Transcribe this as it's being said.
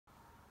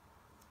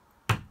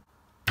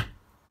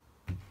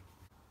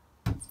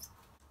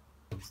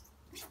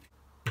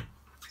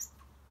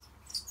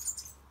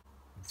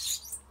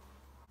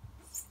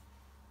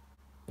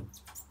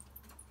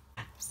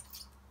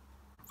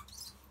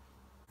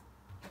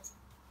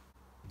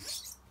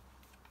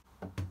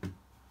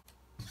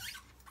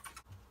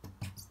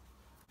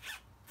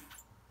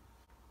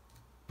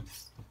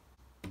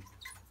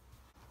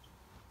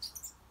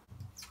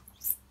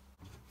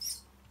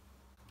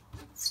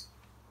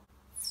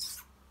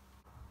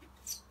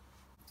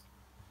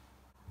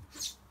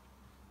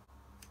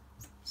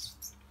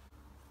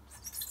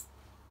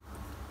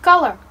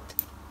Colour.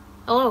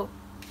 Hello.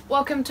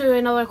 Welcome to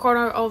another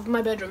corner of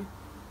my bedroom.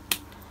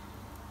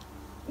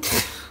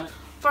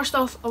 First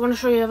off, I want to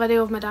show you a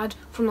video of my dad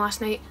from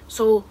last night.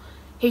 So,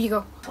 here you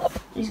go.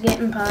 He's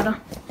getting powder.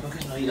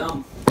 Fucking right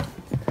on.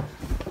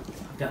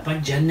 I've got a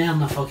big gin there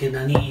and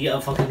I need to eat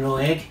a fucking raw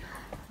egg.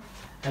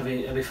 Are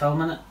we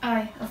filming it?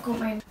 Aye, I've got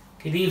mine.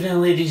 Good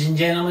evening, ladies and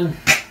gentlemen.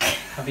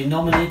 I've been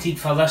nominated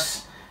for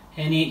this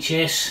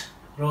NHS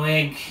raw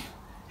egg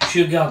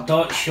sugar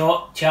dot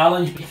shot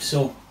challenge.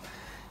 So,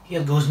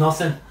 here goes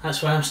nothing.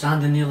 That's why I'm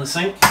standing near the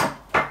sink.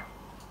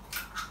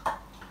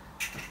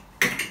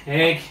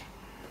 Egg.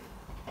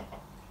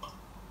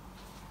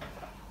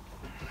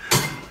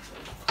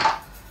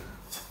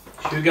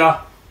 Sugar.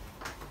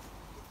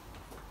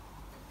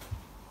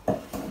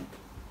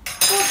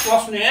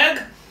 First the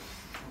egg.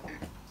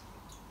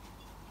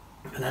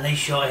 And a nice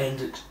shot of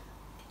Hendrix.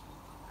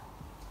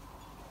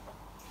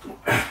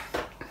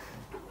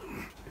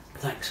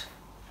 Thanks.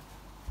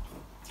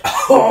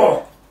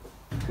 Oh!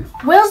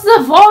 Where's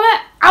the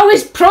vomit? I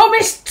was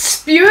promised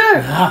spew!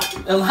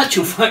 In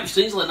actual fact,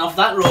 strangely enough,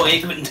 that raw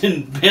egg went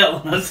down better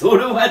than I thought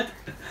it would.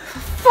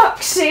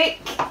 Fuck's sake!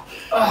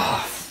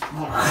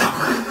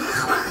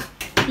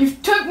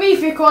 You've took me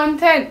for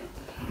content.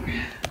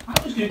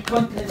 That was good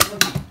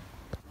content.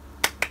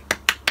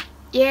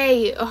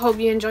 Yay, I hope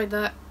you enjoyed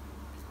that.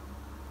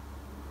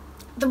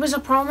 There was a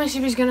promise he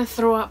was going to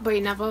throw up, but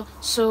he never,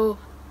 so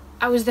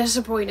I was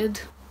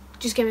disappointed.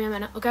 Just give me a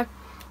minute, okay?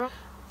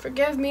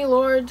 Forgive me,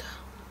 Lord,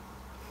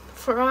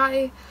 for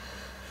I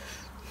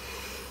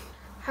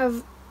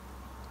have...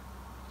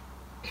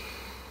 You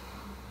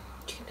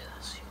can do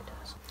this, you can do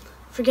this.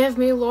 Forgive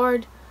me,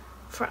 Lord,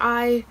 for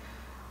I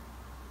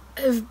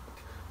have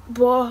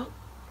bought...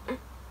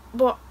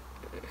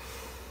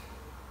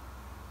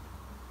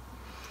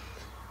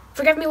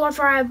 Forgive me, Lord,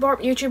 for I have bought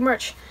YouTube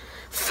merch.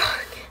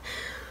 Fuck.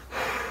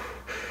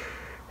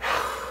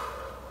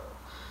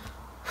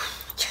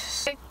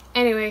 Yes.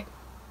 Anyway.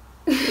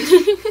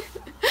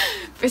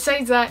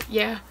 Besides that,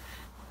 yeah.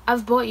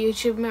 I've bought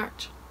YouTube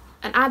merch.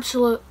 An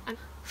absolute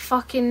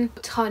fucking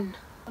ton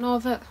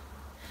of it.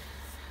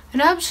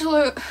 An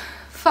absolute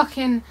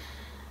fucking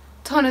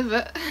ton of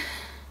it.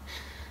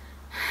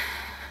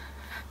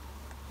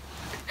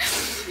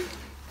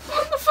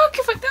 What the fuck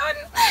have I done?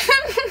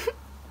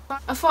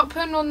 I thought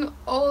putting on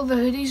all the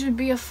hoodies would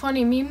be a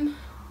funny meme,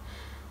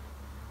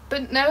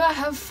 but now I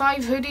have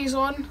 5 hoodies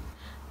on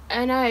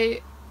and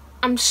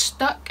I'm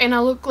stuck and I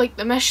look like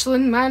the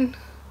Michelin Man.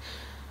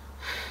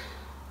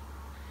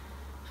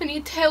 I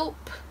need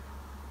help.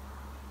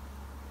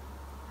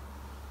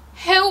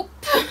 Help!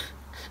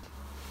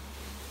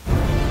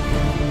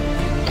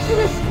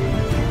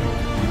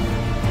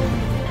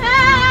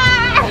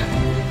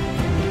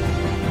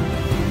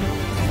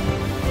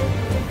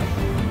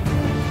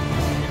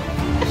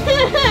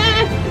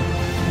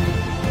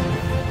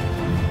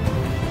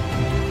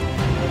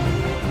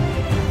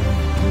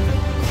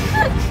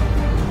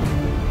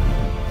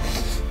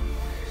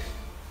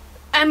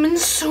 I'm in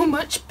so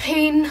much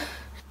pain.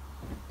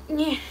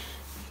 Yeah.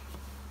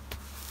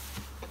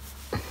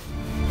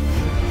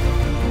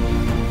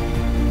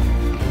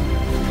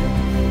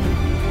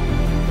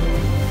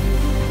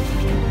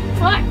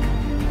 Fuck.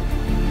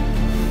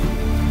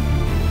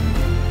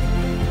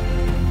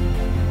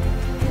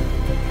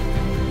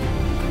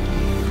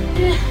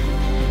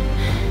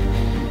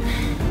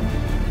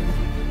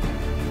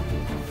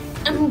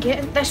 I'm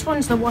getting, this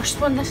one's the worst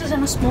one. This is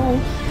in a small.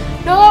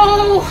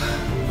 No!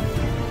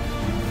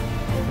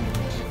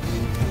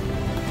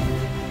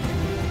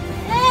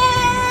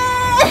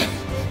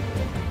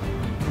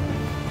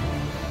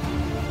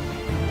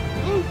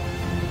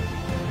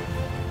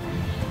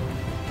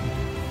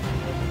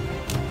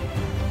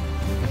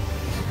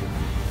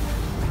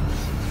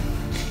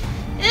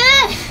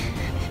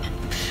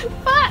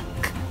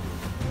 Fuck!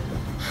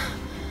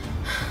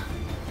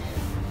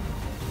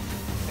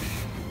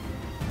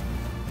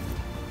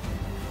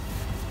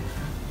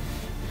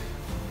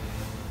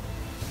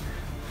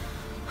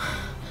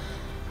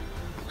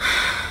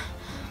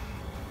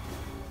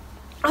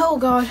 Oh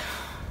god.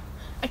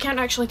 I can't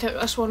actually take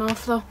this one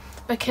off though,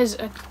 because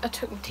I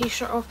took my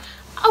t-shirt off.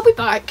 I'll be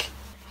back.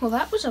 Well,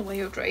 that was a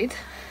wild ride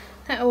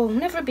that I will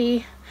never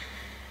be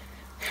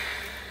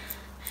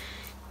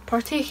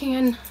partaking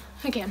in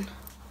again.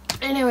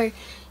 Anyway,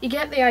 you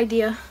get the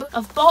idea.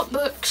 I've bought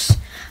books,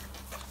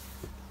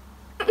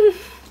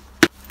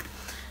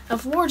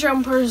 I've wore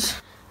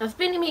jumpers, I've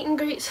been to meet and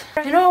greets,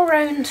 and all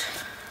round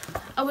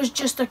I was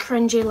just a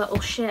cringy little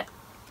shit.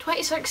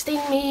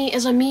 2016 me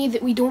is a me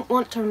that we don't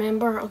want to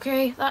remember,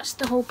 okay? That's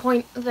the whole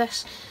point of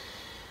this.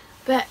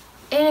 But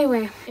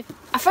anyway,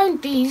 I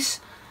found these,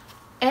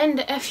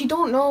 and if you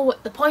don't know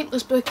what the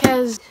Pointless book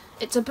is,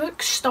 it's a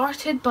book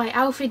started by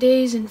Alfie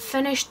Deyes and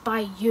finished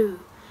by you.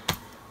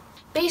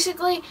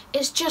 Basically,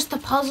 it's just a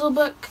puzzle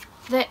book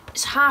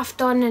that's half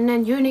done and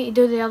then you need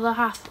to do the other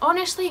half.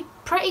 Honestly,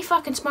 pretty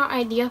fucking smart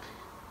idea.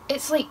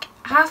 It's like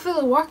half of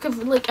the work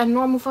of like a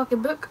normal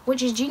fucking book,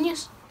 which is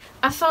genius.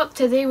 I thought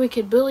today we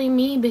could bully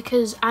me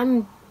because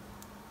I'm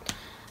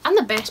I'm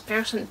the best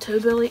person to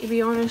bully, to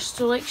be honest,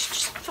 so like,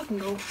 just fucking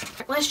go.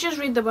 Let's just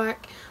read the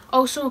back.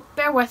 Also,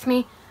 bear with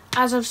me,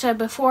 as I've said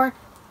before,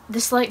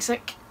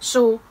 dyslexic,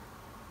 so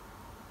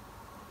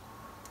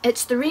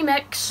it's the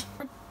remix.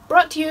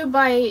 Brought to you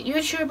by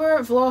YouTube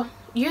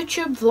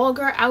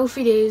vlogger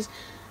Alfie Days.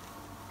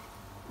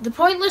 The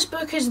Pointless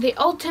Book is the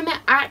ultimate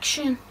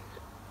action.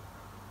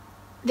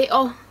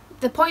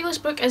 The Pointless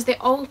Book is the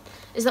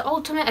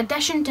ultimate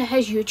addition to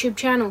his YouTube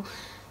channel.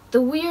 The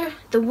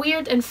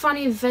weird and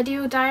funny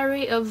video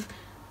diary of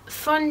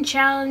fun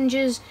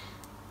challenges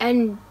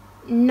and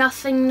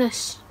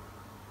nothingness.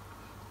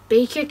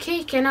 Bake a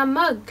cake in a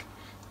mug.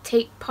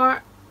 Take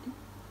part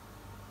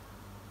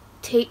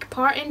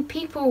in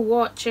people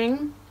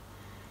watching.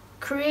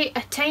 Create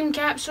a time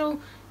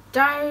capsule.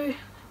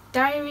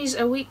 Diaries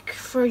a week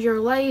for your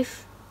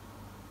life.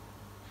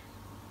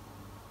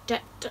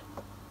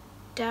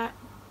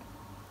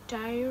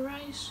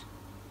 Diarize?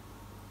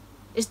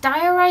 Is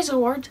diarize a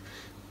word?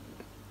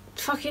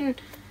 Fucking,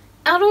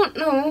 I don't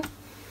know.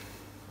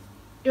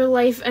 Your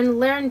life and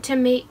learn to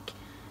make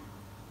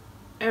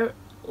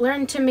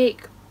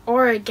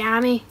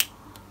origami.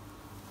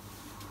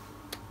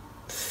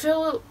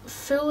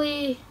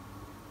 Fully.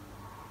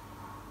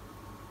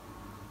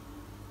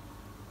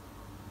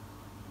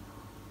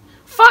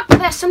 Fuck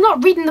this! I'm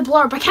not reading the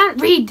blurb. I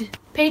can't read.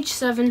 Page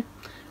 7.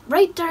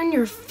 Write down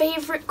your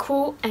favourite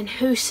quote and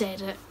who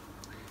said it.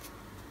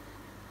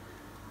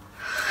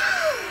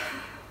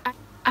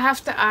 I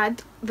have to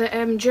add that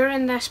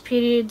during this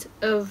period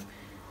of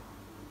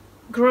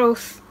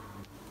growth,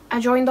 I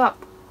joined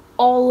up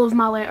all of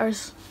my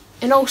letters.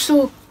 And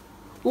also,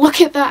 look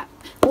at that!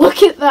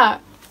 Look at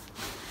that!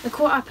 The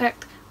quote I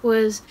picked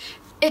was,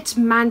 "It's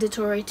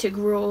mandatory to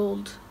grow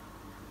old,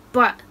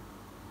 but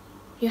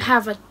you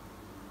have a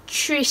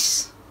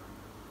choice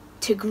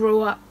to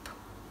grow up."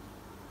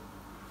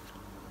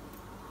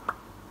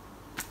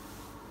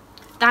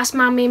 That's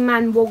my main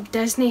man Walt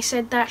Disney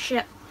said that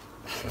shit.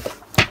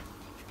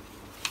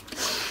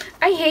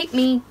 I hate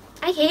me.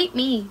 I hate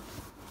me.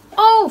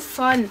 Oh,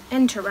 fun.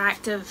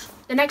 Interactive.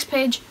 The next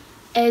page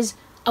is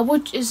a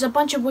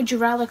bunch of would you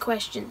rather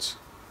questions.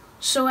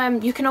 So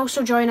you can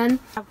also join in.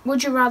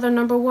 Would you rather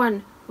number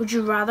 1. Would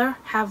you rather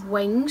have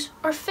wings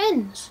or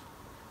fins?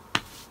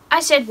 I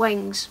said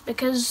wings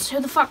because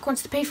who the fuck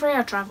wants to pay for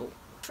air travel?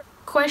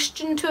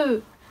 Question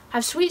 2.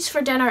 Have sweets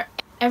for dinner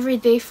every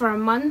day for a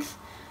month.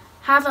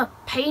 Have a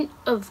pint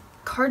of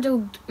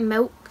curdled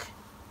milk.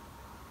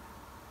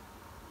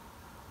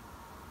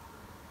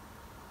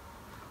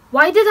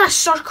 Why did I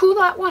circle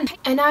that one?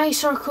 And I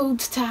circled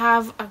to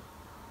have a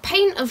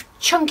pint of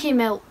chunky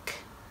milk.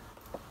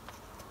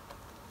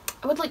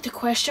 I would like to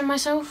question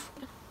myself.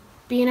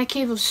 Be in a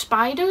cave of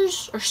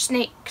spiders or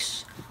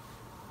snakes?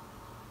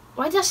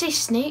 Why did I say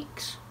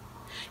snakes?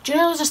 Do you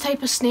know there's this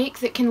type of snake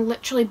that can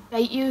literally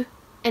bite you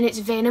and its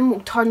venom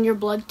will turn your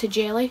blood to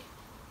jelly?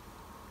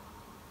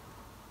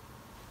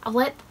 I'll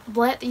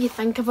let you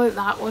think about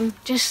that one.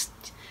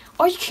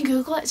 Or you can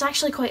Google it, it's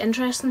actually quite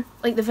interesting.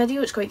 Like the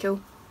video, it's quite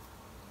cool.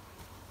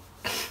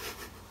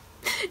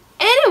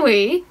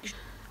 Anyway,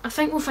 I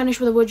think we'll finish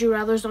with the would you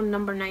rathers on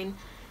number 9.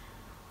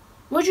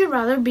 Would you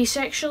rather be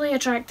sexually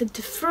attracted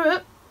to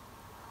fruit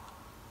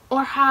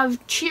or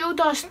have Cheeto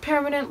dust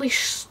permanently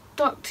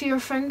stuck to your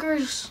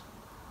fingers?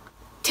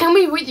 Tell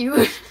me what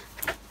you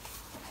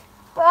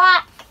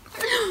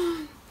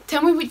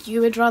Tell me what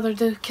you would rather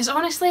do, because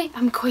honestly,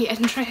 I'm quite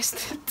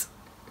interested.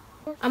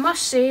 I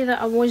must say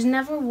that I was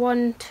never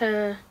one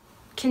to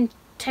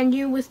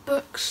continue with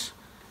books,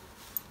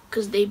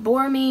 because they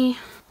bore me.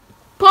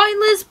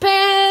 Pointless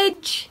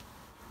page!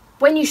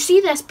 When you see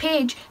this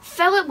page,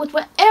 fill it with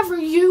whatever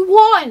you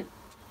want.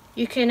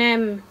 You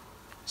can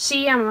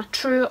see I'm a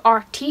true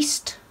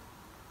artiste.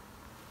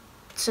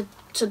 It's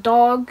a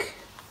dog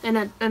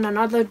and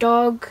another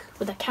dog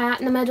with a cat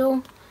in the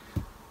middle.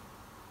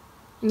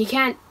 And you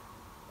can't...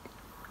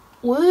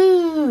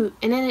 Woo!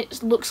 And then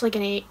it looks like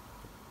an 8.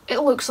 It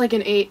looks like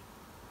an 8.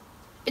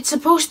 It's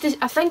supposed to...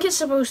 I think it's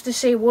supposed to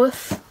say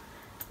woof.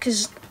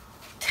 Because...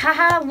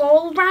 Haha,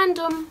 lol,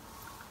 random.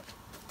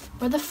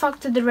 Where the fuck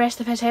did the rest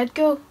of his head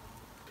go?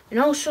 And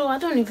also, I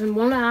don't even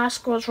want to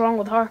ask what's wrong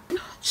with her.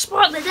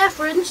 Spot the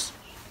difference!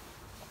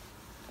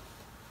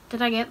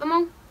 Did I get them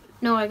all?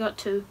 No, I got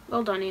 2.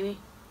 Well done, Amy.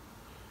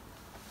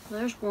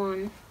 There's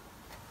 1,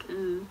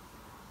 2,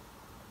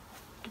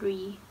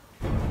 3.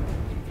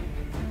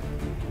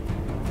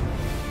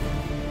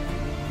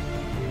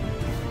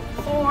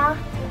 Four.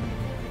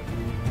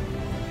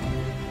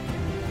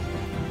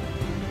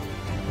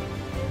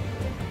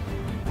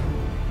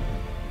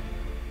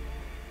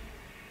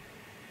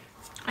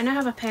 I now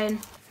have a pen.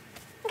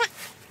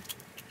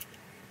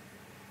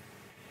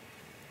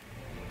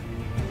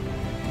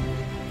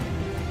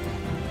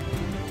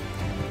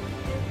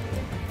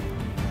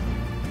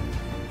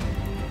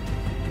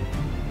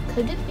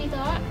 Could it be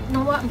that? You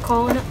know what? I'm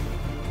calling it.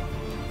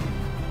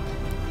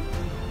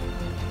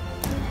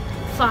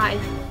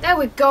 5. There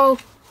we go.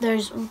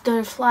 There's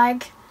the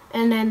flag,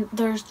 and then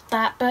there's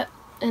that bit,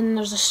 and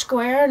there's a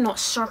square, not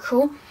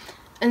circle.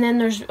 and then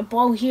there's a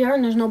ball here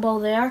and there's no ball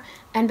there,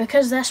 and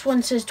because this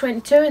one says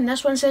 22 and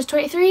this one says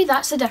 23,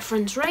 that's the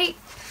difference, right?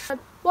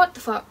 What the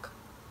fuck?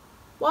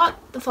 What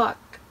the fuck?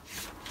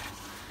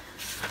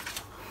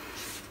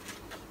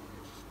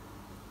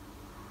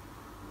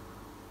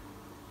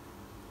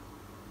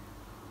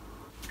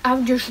 I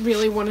just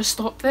really want to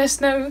stop this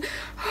now.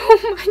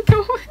 Oh my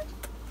god.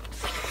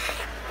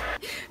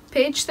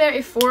 Page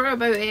 34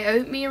 about it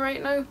out me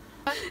right now.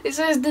 It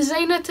says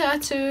design a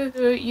tattoo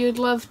you'd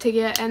love to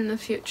get in the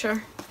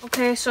future.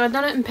 Okay, so I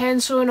done it in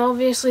pencil, and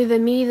obviously the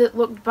me that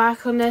looked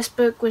back on this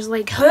book was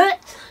like, huh?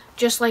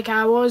 Just like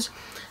I was.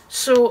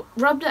 So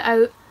rubbed it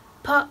out,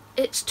 but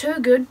it's too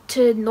good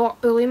to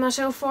not bully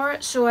myself for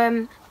it. So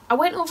I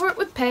went over it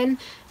with pen,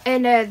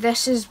 and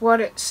this is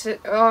what it said.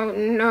 Oh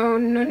no.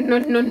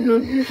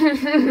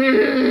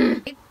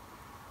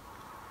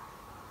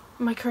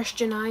 My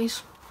Christian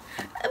eyes.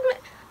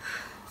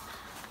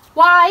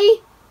 Why?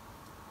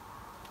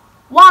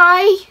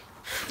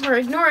 We're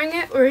ignoring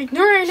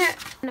it.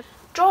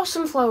 Draw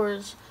some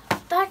flowers.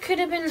 That could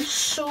have been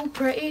so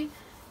pretty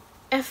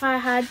if I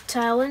had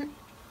talent.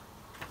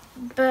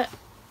 But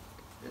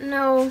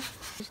no.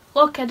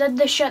 Look, I did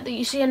the shit that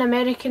you see in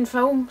American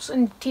films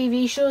and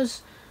TV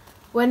shows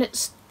when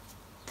it's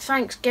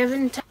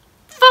Thanksgiving time.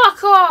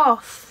 Fuck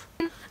off!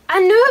 I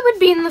knew it would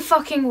be in the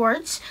fucking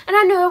words, and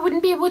I knew I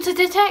wouldn't be able to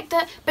detect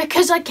it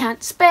because I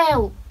can't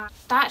spell.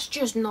 That's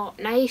just not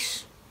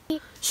nice.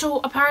 So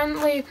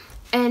apparently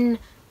in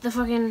the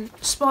fucking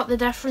spot the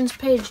difference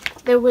page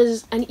there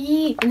was an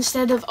E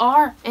instead of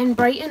R in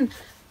Brighton.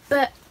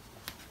 But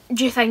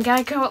do you think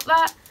I got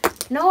that?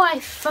 No, I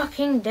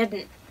fucking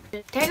didn't.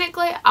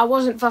 Technically, I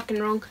wasn't fucking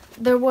wrong.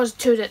 There was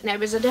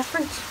a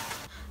difference.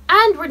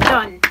 And we're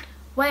done.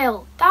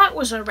 Well, that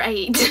was a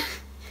ride.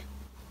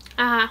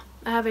 I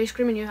have ice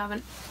cream and you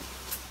haven't.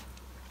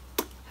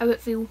 How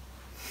it feel?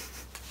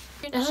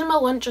 This is my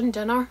lunch and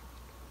dinner,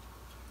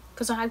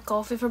 because I had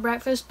coffee for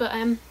breakfast, but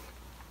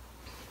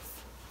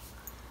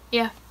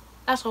yeah,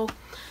 that's all.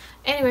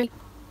 Anyway,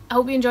 I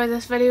hope you enjoyed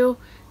this video.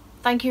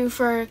 Thank you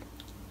for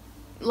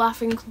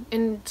laughing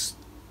and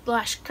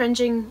 /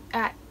 cringing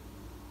at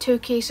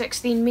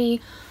 2K16 me.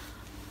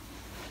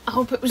 I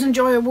hope it was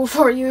enjoyable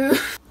for you.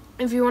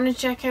 If you want to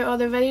check out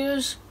other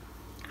videos,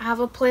 I have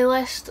a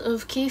playlist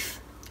of Keith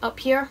up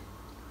here.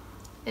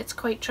 It's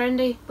quite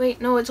trendy. Wait,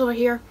 no, it's over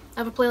here. I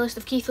have a playlist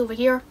of Keith over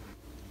here.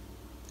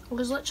 Well,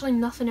 there's literally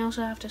nothing else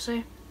I have to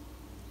say.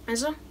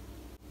 Is there?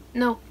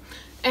 No.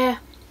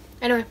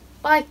 Anyway,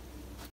 bye.